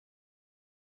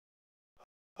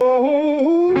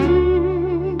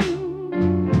Oh,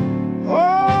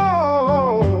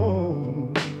 oh,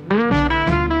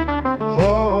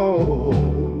 oh.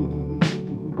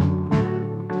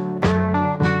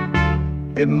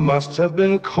 It must have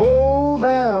been cold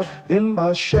out in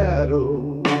my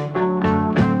shadow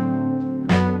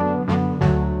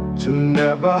to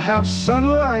never have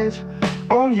sunlight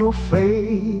on your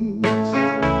face.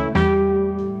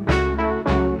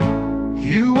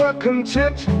 You were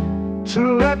content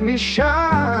to let me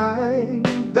shine,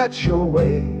 that's your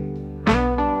way.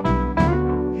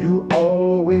 You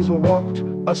always walked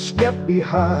a step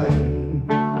behind.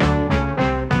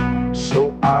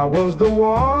 So I was the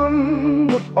one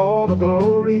with all the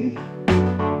glory,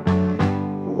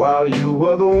 while you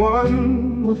were the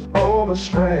one with all the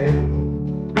strength.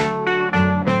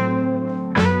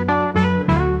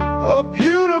 A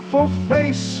beautiful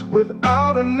face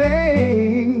without a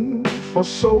name for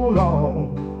so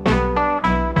long,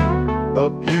 a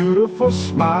beautiful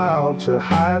smile to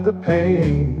hide the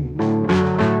pain.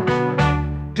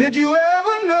 Did you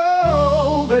ever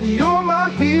know that you're my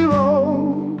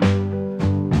hero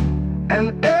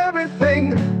and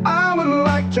everything I would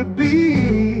like to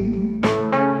be?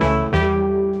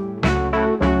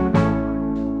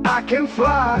 I can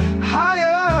fly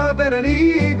higher than an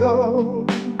eagle,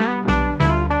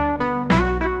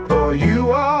 for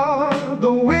you are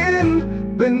the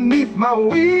wind beneath my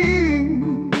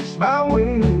wings, my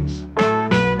wings.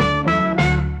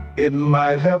 It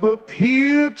might have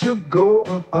appeared to go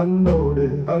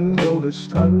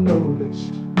unnoticed,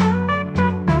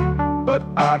 but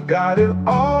I got it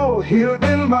all here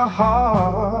in my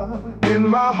heart,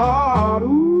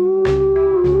 Ooh,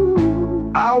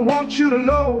 I want you to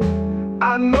know,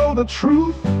 I know the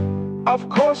truth, of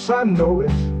course I know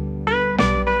it.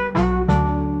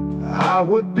 I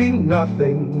would be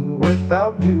nothing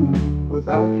without you,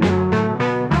 without you.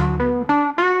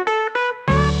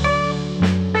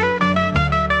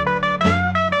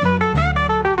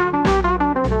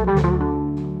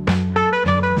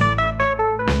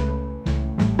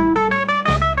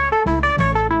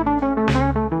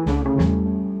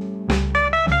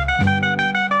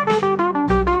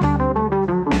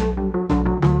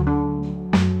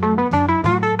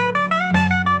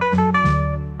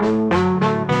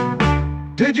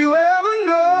 Did you ever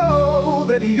know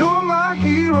that you're my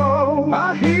hero,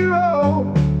 my hero?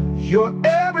 You're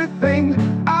everything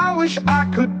I wish I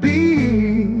could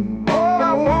be. Oh,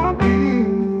 I wanna be.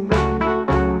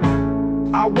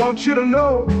 I want you to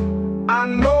know, I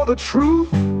know the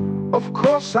truth, of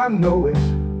course I know it.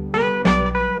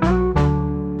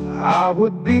 I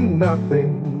would be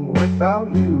nothing without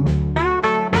you.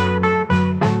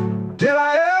 Did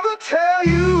I ever tell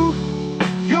you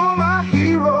you're my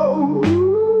hero?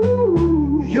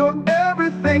 You're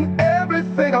everything,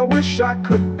 everything I wish I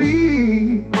could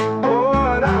be. Oh,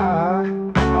 and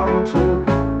I'm so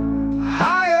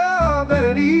higher than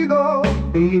an eagle,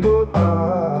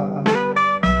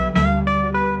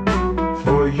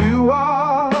 for you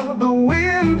are the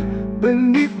wind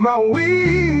beneath my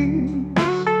wings,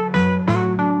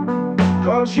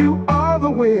 'cause you are the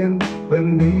wind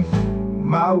beneath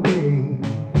my wings.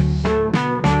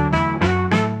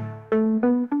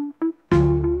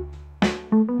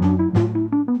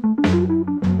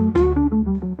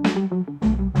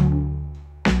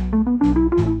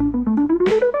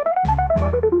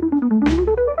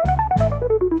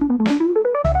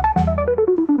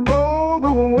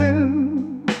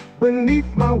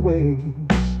 Beneath my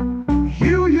wings,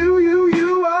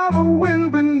 you are the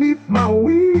wind beneath my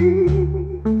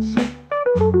wings.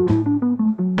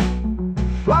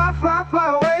 Fly, fly, fly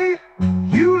away,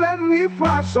 you let me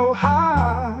fly so high.